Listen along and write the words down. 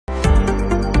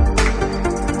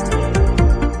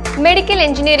Medical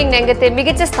engineering രംഗത്തെ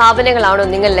മികച്ച സ്ഥാപനങ്ങളാണോ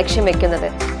നിങ്ങൾ ലക്ഷ്യം വെക്കുന്നത്?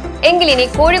 എങ്കിലിനി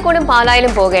കോഴിക്കോടും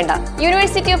പാലായിലും പോകേണ്ട.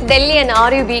 University of Delhi and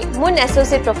RUB മുൻ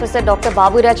അസോസിയേറ്റ് പ്രൊഫസർ ഡോക്ടർ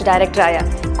ബാബുരാജ് ഡയറക്ടറായ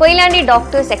കൊയിലാണ്ടി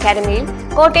ഡോക്ടേഴ്സ് അക്കാദമിയിൽ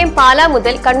കോട്ടയം പാലാ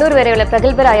മുതൽ കണ്ണൂർ വരെയുള്ള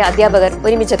പ്രഗത്ഭരായ അധ്യാപകർ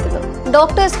ഒരുമിച്ചെത്തുന്നു.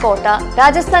 ഡോക്ടേഴ്സ് കോട്ട,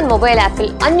 രാജസ്ഥാൻ മൊബൈൽ ആപ്പിൽ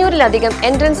 500-ലധികം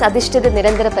എൻട്രൻസ് അധിഷ്ഠിത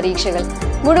നിരന്തര പരീക്ഷകൾ,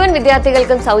 മുഴുവൻ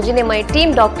വിദ്യാർത്ഥികൾക്കും സൗജന്യമായി ടീം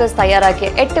ഡോക്ടേഴ്സ് തയ്യാറാക്കിയ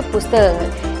 8 പുസ്തകങ്ങൾ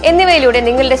എന്നിവയിലൂടെ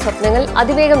നിങ്ങളുടെ സ്വപ്നങ്ങൾ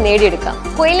അതിവേഗം നേടിയെടുക്കാം.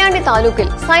 കൊയിലാണ്ടി താലൂക്കിൽ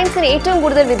സയൻസിന് ഏറ്റവും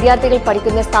കൂടുതൽ വിദ്യാർത്ഥികൾ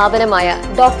പഠിക്കുന്ന സ്ഥാപനമായ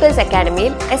ഡോക്ടേഴ്സ്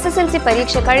അക്കാദമിയിൽ SSLC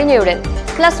പരീക്ഷ കഴിഞ്ഞയുടൻ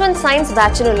 +1 സയൻസ്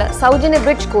ബാച്ചിനുള്ള സൗജന്യ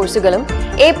ബ്രിഡ്ജ് കോഴ്സുകളും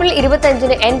ഏപ്രിൽ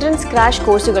 25-ന് എൻട്രൻസ് ക്രാഷ്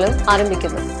കോഴ്സുകളും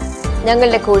ആരംഭിക്കുന്നു.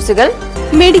 ഞങ്ങളുടെ കോഴ്സുകൾ: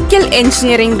 medical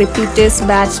engineering repeaters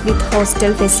batch with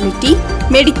hostel facility,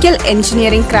 medical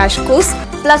engineering crash course,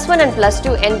 +1 and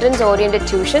 +2 entrance oriented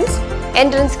tuitions,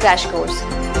 entrance crash course.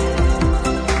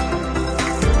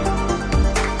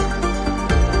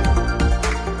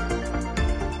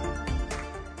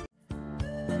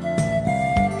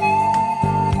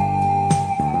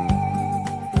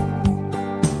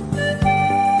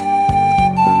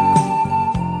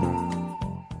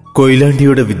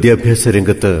 കൊയിലാണ്ടിയുടെ വിദ്യാഭ്യാസ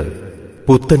രംഗത്ത്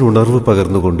പുത്തൻ ഉണർവ്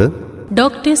പകർന്നുകൊണ്ട്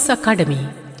doctors academy,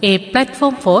 A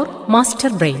platform for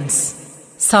master brains.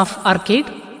 SAFF arcade,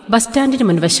 bus സ്റ്റാൻഡിന്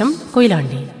മുൻവശം,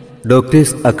 Koyilandy.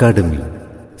 Doctors academy,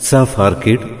 SAFF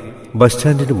arcade, bus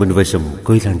സ്റ്റാൻഡിന് മുൻവശം,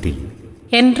 Koyilandy.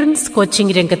 Entrance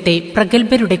coaching രംഗത്തെ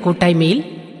പ്രഗത്ഭരുടെ കൂട്ടായ്മയിൽ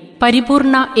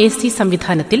പരിപൂർണ AC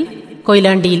സംവിധാനത്തിൽ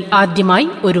കൊയിലാണ്ടിയിൽ ആദ്യമായി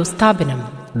ഒരു സ്ഥാപനം.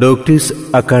 Doctors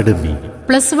academy,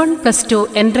 +1 +2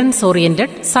 entrance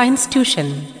oriented science tuition,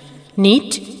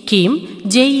 NEET, KEAM,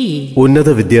 JEE. ഉന്നത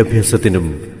വിദ്യാഭ്യാസത്തിനും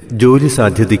ജോലി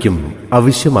സാധ്യതയ്ക്കും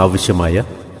ആവശ്യമായ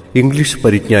ഇംഗ്ലീഷ്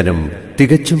പരിജ്ഞാനം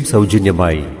തികച്ചും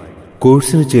സൗജന്യമായി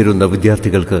കോഴ്സിന് ചേരുന്ന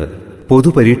വിദ്യാർത്ഥികൾക്ക്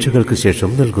പൊതുപരീക്ഷകൾക്ക് ശേഷം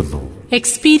നൽകുന്നു.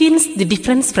 Experience the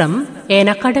difference from an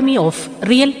academy of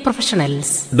real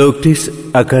professionals. Doctors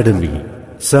academy,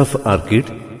 SAFF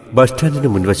arcade, bus സ്റ്റാൻഡിന്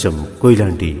മുൻവശം,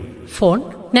 Koyilandy. Phone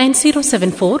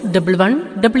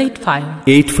 9074118885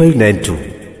 8592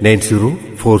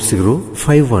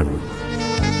 904051.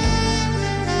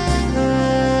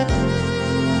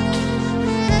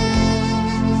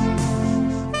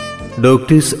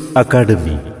 Doctors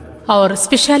Academy. Our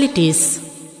specialities: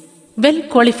 well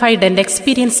qualified and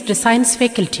experienced science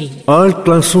faculty. All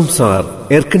classrooms are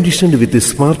air conditioned with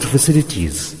smart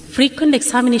facilities. Frequent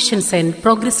examinations and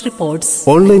progress reports.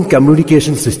 Online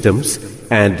communication systems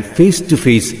and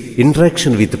face-to-face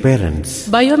interaction with parents.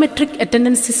 Biometric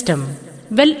attendance system.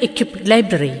 Well-equipped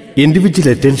library. Individual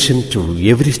attention to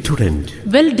every student.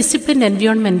 Well-disciplined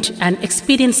environment and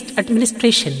experienced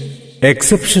administration.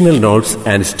 Exceptional notes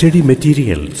and study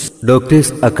materials. Doctors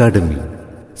Academy,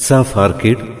 Saf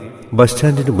Arcade, Bus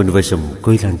Stand Munvasham,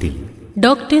 Koyilandy.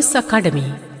 Doctors Academy,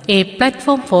 a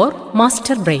platform for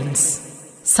master brains.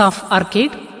 Saf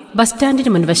Arcade, Bus Stand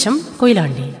Munvasham,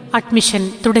 Koyilandy. Admission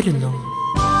തുടരുന്നു.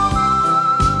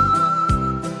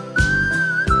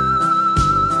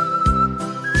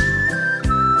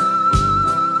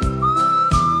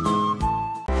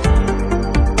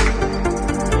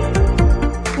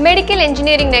 Medical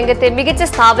engineering രംഗത്തെ മികച്ച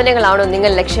സ്ഥാപനങ്ങളാണോ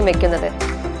നിങ്ങൾ ലക്ഷ്യം വെക്കുന്നത്?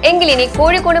 എങ്കിലിനി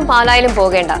കോഴിക്കോടും പാലായിലും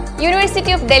പോകേണ്ട.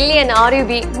 University of Delhi and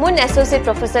RUB മുൻ associate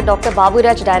professor doctor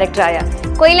Baburaj ഡയറക്ടറായ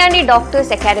കൊയിലാണ്ടി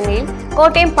ഡോക്ടേഴ്സ് അക്കാദമിയിൽ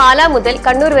കോട്ടയം പാലാ മുതൽ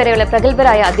കണ്ണൂർ വരെയുള്ള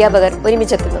പ്രഗത്ഭരായ അധ്യാപകർ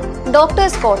ഒരുമിച്ചെത്തുന്നു.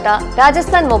 ഡോക്ടേഴ്സ് കോട്ട,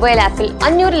 രാജസ്ഥാൻ മൊബൈൽ ആപ്പിൽ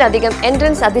 500-ലധികം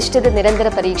എൻട്രൻസ് അധിഷ്ഠിത നിരന്തര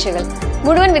പരീക്ഷകൾ,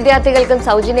 മുഴുവൻ വിദ്യാർത്ഥികൾക്കും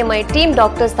സൗജന്യമായി ടീം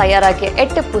ഡോക്ടേഴ്സ് തയ്യാറാക്കിയ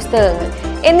 8 പുസ്തകങ്ങൾ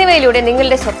എന്നിവയിലൂടെ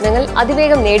നിങ്ങളുടെ സ്വപ്നങ്ങൾ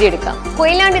അതിവേഗം നേടിയെടുക്കാം.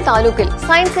 കൊയിലാണ്ടി താലൂക്കിൽ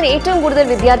സയൻസിന് ഏറ്റവും കൂടുതൽ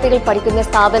വിദ്യാർത്ഥികൾ പഠിക്കുന്ന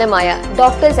സ്ഥാപനമായ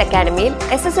ഡോക്ടേഴ്സ് അക്കാദമിയിൽ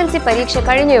SSLC പരീക്ഷ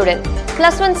കഴിഞ്ഞയുടൻ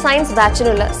 +1 സയൻസ്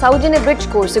ബാച്ചിനുള്ള സൗജന്യ ബ്രിഡ്ജ്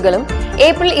കോഴ്സുകളും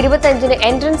ഏപ്രിൽ 25-ന്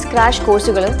എൻട്രൻസ് ക്രാഷ്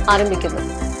കോഴ്സുകളും ആരംഭിക്കുന്നു.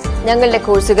 ഞങ്ങളുടെ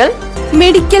കോഴ്സുകൾ: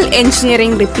 medical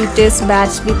engineering repeaters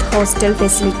batch with hostel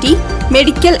facility,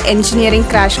 medical engineering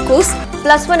crash course,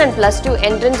 +1 and +2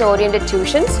 entrance oriented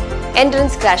tuitions,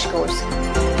 entrance crash course.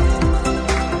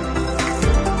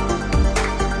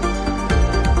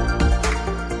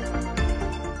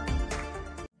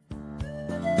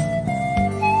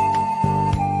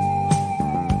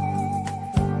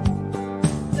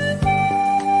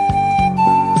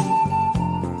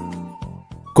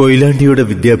 കൊയിലാണ്ടിയുടെ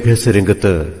വിദ്യാഭ്യാസ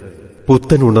രംഗത്ത്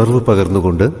പുത്തൻ ഉണർവ്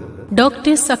പകർന്നുകൊണ്ട്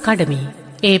doctors academy,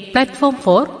 A platform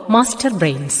for master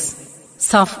brains.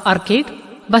 SAFF arcade,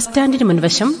 bus സ്റ്റാൻഡിന്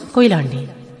മുൻവശം, Koyilandy.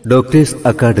 Doctors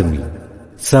academy,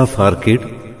 SAFF arcade,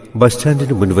 bus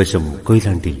സ്റ്റാൻഡിന് മുൻവശം,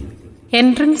 Koyilandy.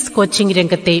 Entrance coaching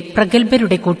രംഗത്തെ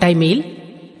പ്രഗത്ഭരുടെ കൂട്ടായ്മയിൽ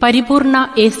പരിപൂർണ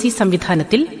AC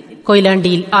സംവിധാനത്തിൽ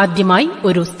കൊയിലാണ്ടിയിൽ ആദ്യമായി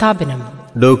ഒരു സ്ഥാപനം.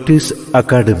 Doctors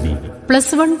academy,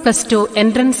 +1 +2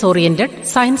 entrance oriented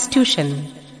science tuition,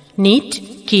 NEET,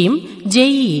 KEAM,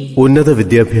 JEE. ഉന്നത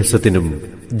വിദ്യാഭ്യാസത്തിനും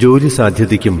ജോലി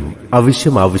സാധ്യതയ്ക്കും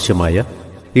ആവശ്യമായ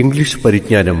ഇംഗ്ലീഷ്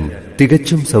പരിജ്ഞാനം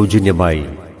തികച്ചും സൗജന്യമായി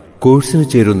കോഴ്സിന്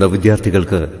ചേരുന്ന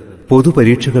വിദ്യാർത്ഥികൾക്ക്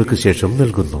പൊതുപരീക്ഷകൾക്ക് ശേഷം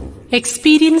നൽകുന്നു.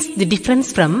 Experience the difference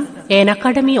from an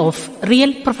academy of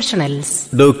real professionals.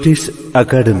 Doctors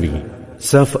academy,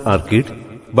 SAFF arcade,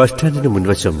 bus സ്റ്റാൻഡിന്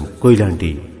മുൻവശം,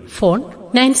 Koyilandy. Phone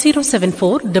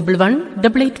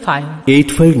 9074118885.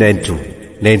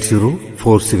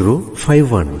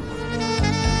 8592904051.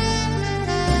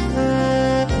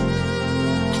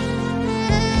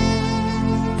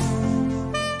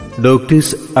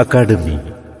 Doctors academy.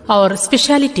 Our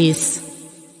specialities: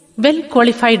 well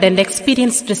qualified and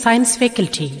experienced science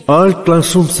faculty. All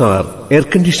classrooms are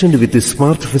air-conditioned with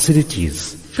smart facilities.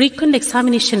 Frequent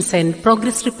examinations and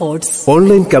progress reports.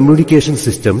 Online communication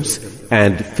systems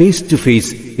and face-to-face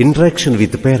interaction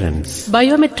with parents.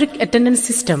 Biometric attendance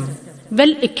system.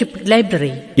 Well-equipped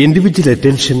library. Individual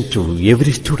attention to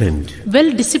every student.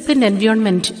 Well-disciplined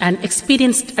environment and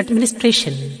experienced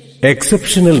administration.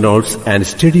 Exceptional notes and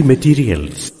study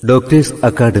materials. Doctors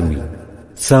Academy,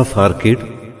 SAFF arcade,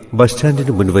 bus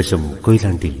സ്റ്റാൻഡിന് മുൻവശം,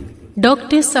 Koyilandy.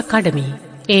 Doctors Academy,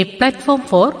 a platform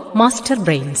for master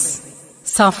brains.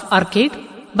 SAFF arcade,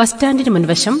 bus സ്റ്റാൻഡിന്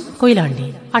മുൻവശം, Koyilandy.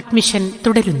 Admission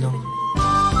തുടരുന്നു.